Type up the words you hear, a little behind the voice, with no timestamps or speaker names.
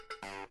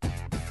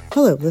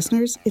Hello,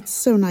 listeners. It's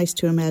so nice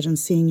to imagine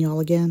seeing y'all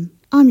again.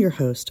 I'm your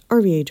host,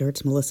 RVA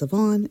Dirt's Melissa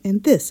Vaughn,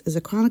 and this is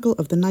a chronicle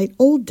of the night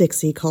Old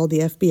Dixie called the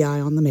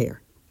FBI on the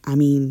mayor. I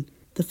mean,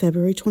 the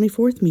February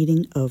 24th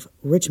meeting of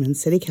Richmond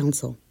City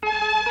Council.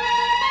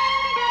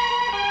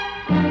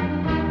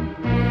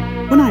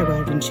 When I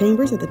arrived in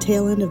chambers at the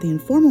tail end of the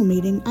informal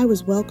meeting, I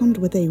was welcomed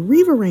with a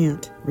Reva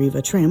rant.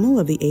 Reva Trammell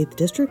of the 8th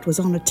District was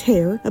on a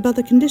tear about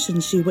the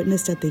conditions she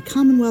witnessed at the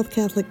Commonwealth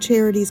Catholic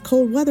Charities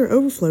cold weather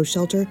overflow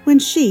shelter when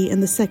she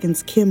and the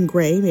second's Kim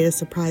Gray made a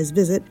surprise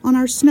visit on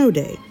our snow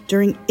day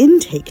during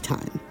intake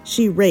time.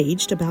 She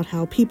raged about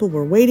how people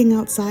were waiting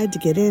outside to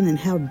get in and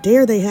how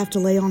dare they have to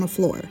lay on a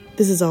floor.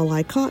 This is all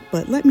I caught,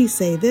 but let me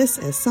say this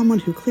as someone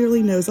who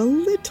clearly knows a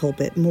little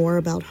bit more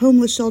about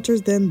homeless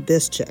shelters than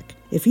this chick.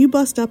 If you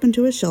bust up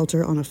into a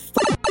shelter on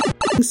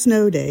a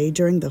snow day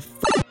during the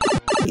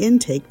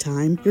intake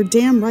time, you're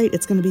damn right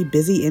it's going to be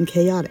busy and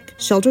chaotic.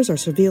 Shelters are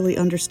severely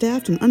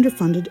understaffed and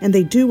underfunded, and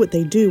they do what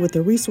they do with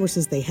the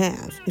resources they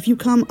have. If you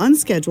come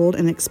unscheduled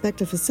and expect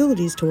a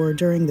facilities tour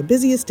during the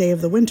busiest day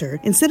of the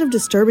winter, instead of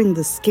disturbing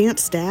the scant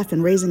staff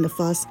and raising a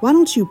fuss, why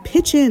don't you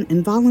pitch in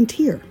and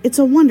volunteer? It's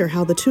a wonder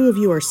how the two of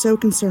you are so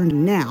concerned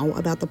now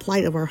about the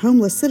plight of our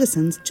homeless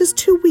citizens just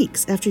 2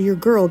 weeks after your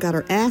girl got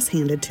her ass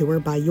handed to her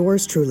by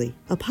yours truly.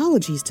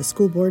 Apologies to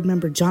school board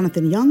member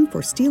Jonathan Young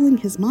for stealing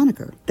his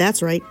moniker.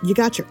 That's right, you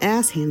got your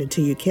ass handed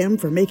to you, Kim,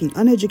 for making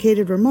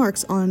uneducated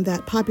remarks on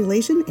that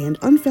population and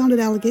unfounded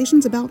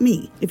allegations about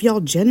me. If y'all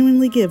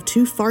genuinely give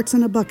 2 farts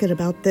in a bucket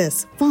about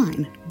this,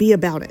 fine, be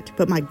about it.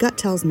 But my gut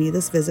tells me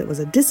this visit was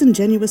a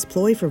disingenuous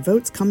ploy for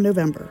votes come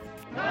November.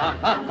 Ha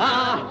ha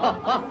ha, ho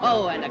ho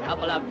ho, and a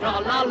couple of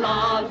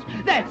tra-la-las.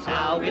 That's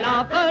how we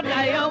laugh a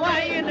day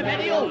away in the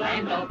merry old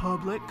land of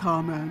Public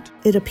comment.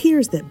 It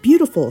appears that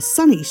beautiful,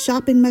 sunny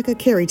shopping mecca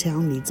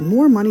Carytown needs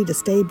more money to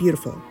stay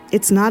beautiful.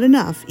 It's not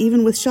enough,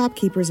 even with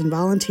shopkeepers and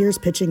volunteers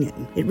pitching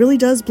in. It really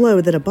does blow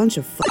that a bunch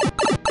of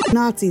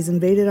Nazis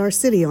invaded our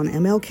city on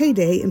MLK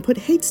Day and put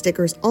hate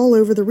stickers all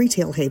over the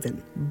retail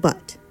haven.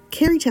 But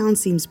Carytown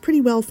seems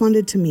pretty well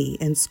funded to me,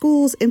 and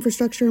schools,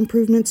 infrastructure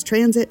improvements,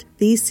 transit,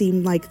 these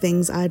seem like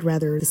things I'd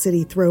rather the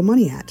city throw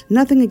money at.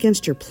 Nothing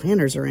against your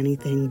planners or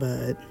anything,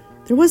 but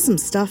there was some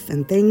stuff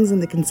and things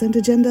in the consent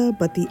agenda,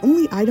 but the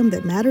only item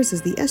that matters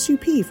is the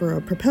SUP for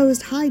a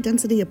proposed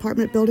high-density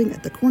apartment building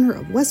at the corner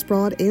of West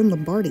Broad and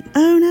Lombardy.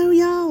 Oh no,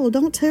 y'all,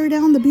 don't tear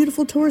down the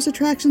beautiful tourist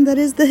attraction that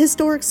is the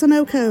historic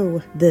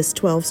Sunoco. This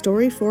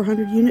 12-story,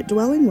 400-unit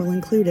dwelling will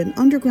include an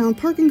underground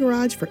parking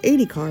garage for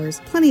 80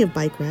 cars, plenty of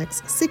bike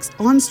racks, 6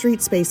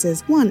 on-street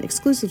spaces, 1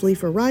 exclusively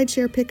for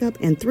rideshare pickup,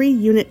 and 3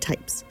 unit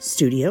types: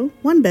 studio,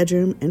 1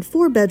 bedroom, and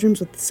 4 bedrooms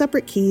with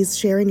separate keys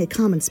sharing a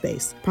common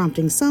space,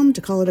 prompting some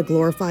to call it a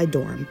glorified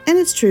dorm. And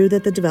it's true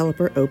that the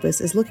developer, Opus,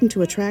 is looking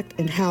to attract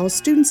and house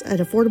students at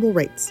affordable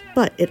rates,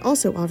 but it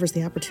also offers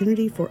the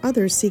opportunity for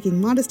others seeking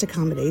modest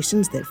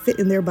accommodations that fit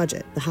in their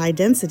budget. The high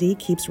density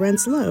keeps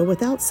rents low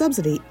without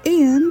subsidy,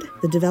 and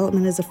the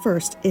development is a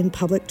first in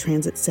public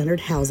transit-centered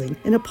housing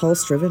in a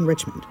pulse-driven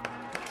Richmond.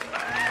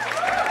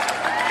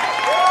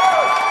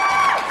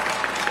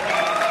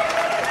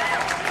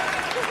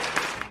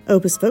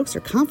 Opus folks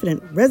are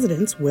confident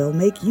residents will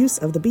make use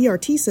of the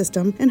BRT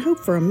system and hope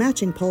for a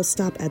matching pulse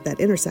stop at that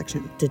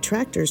intersection.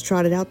 Detractors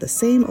trotted out the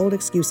same old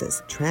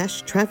excuses: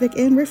 trash, traffic,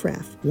 and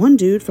riffraff. One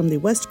dude from the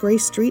West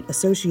Grace Street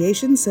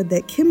Association said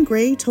that Kim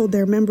Gray told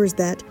their members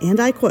that,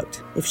 and I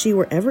quote, if she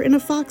were ever in a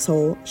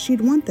foxhole,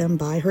 she'd want them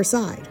by her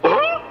side.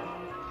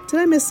 Did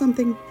I miss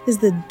something? Is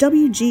the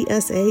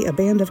WGSA a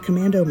band of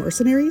commando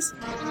mercenaries?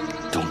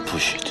 Don't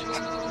push it.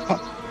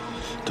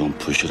 Don't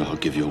push it, I'll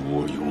give you a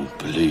war you won't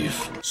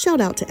believe.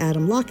 Shout out to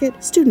Adam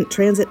Lockett, student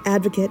transit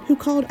advocate, who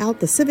called out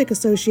the Civic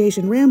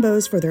Association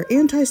Rambos for their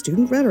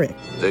anti-student rhetoric.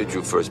 They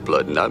drew first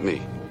blood, not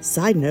me.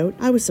 Side note,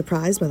 I was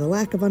surprised by the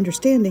lack of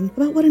understanding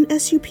about what an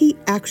SUP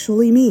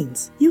actually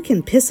means. You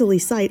can pissily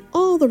cite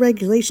all the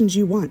regulations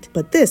you want,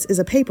 but this is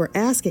a paper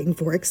asking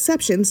for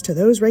exceptions to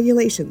those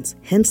regulations,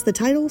 hence the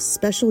title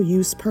Special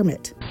Use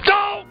Permit.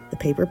 The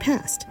paper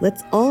passed.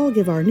 Let's all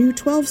give our new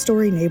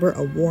 12-story neighbor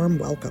a warm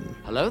welcome.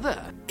 Hello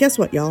there. Guess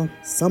what, y'all?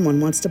 Someone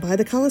wants to buy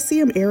the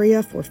Coliseum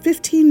area for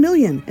 $15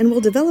 million and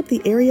will develop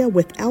the area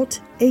without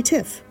a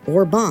TIF,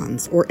 or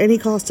bonds, or any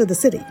cost to the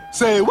city.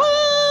 Say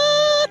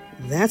what?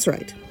 That's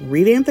right.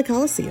 Revamp the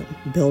Coliseum.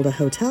 Build a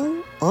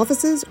hotel,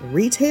 offices,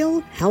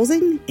 retail,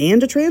 housing,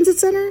 and a transit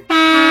center?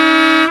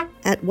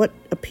 At what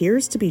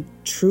appears to be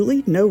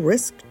truly no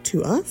risk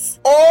to us?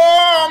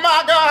 Oh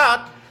my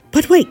God!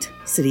 But wait!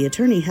 City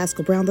Attorney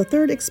Haskell Brown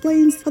III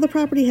explains how the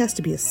property has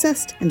to be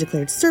assessed and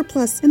declared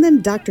surplus, and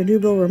then Dr.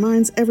 Newbill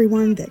reminds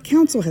everyone that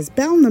council has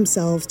bound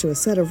themselves to a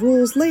set of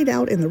rules laid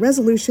out in the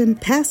resolution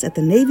passed at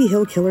the Navy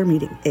Hill Killer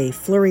meeting. A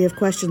flurry of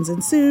questions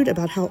ensued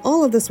about how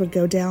all of this would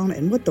go down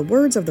and what the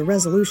words of the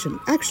resolution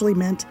actually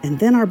meant, and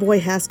then our boy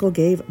Haskell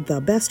gave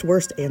the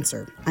best-worst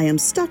answer. I am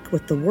stuck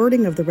with the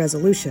wording of the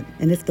resolution,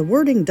 and if the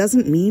wording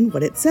doesn't mean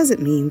what it says it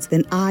means,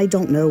 then I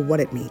don't know what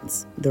it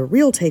means. The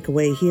real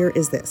takeaway here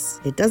is this: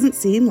 it doesn't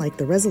seem like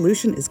the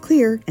resolution is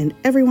clear, and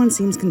everyone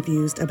seems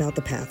confused about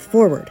the path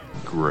forward.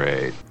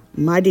 Great.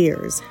 My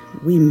dears,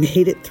 we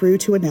made it through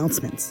to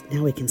announcements.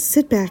 Now we can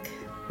sit back,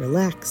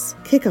 relax,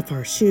 kick off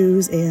our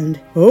shoes, and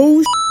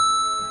oh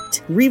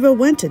shit, Riva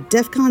went to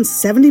DEF CON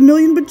 70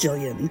 million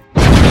bajillion.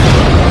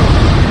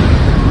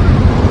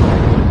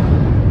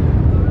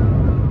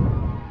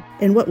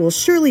 In what will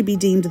surely be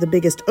deemed the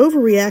biggest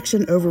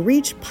overreaction,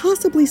 overreach,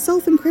 possibly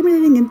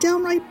self-incriminating, and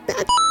downright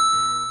bad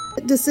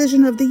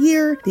decision of the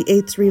year, the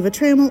 8th Riva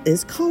Trammell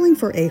is calling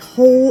for a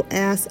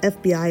whole-ass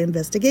FBI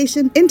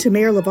investigation into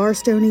Mayor LeVar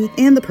Stoney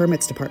and the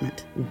Permits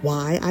Department.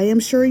 Why, I am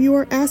sure you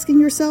are asking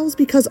yourselves,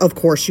 because of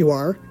course you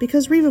are.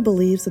 Because Riva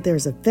believes that there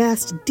is a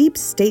vast, deep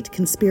state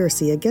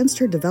conspiracy against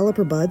her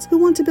developer buds who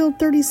want to build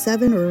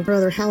 37 or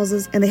other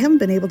houses, and they haven't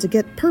been able to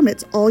get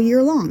permits all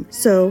year long.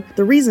 So,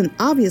 the reason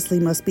obviously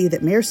must be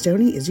that Mayor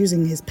Stoney is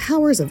using his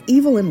powers of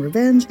evil and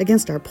revenge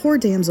against our poor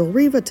damsel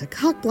Riva to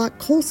cockblock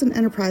Colson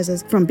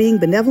Enterprises from being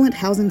benevolent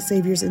housing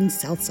saviors in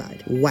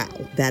Southside. Wow,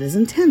 that is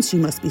intense, you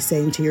must be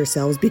saying to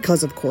yourselves,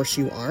 because of course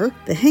you are.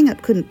 The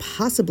hang-up couldn't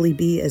possibly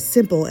be as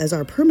simple as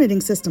our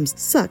permitting system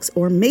sucks,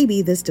 or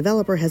maybe this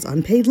developer has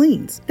unpaid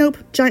liens. Nope,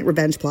 giant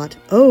revenge plot.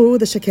 Oh,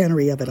 the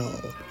chicanery of it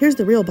all. Here's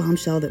the real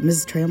bombshell that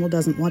Mrs. Trammell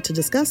doesn't want to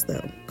discuss,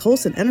 though.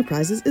 Colson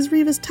Enterprises is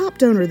Riva's top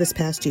donor this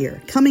past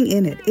year, coming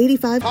in at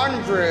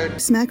 8,500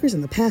 smackers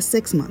in the past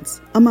 6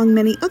 months, among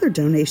many other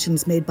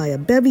donations made by a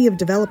bevy of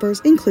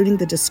developers, including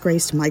the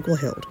disgraced Michael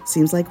Hild.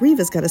 Seems like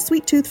Riva's got a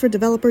sweet tooth for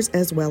developers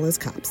as well as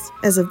cops.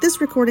 As of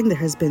this recording, there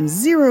has been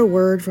zero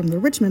word from the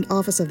Richmond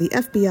office of the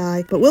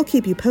FBI, but we'll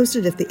keep you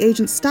posted if the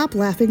agents stop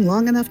laughing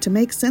long enough to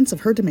make sense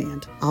of her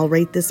demand. I'll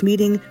rate this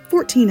meeting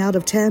 14 out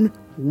of 10.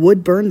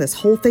 Would burn this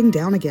whole thing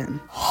down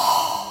again.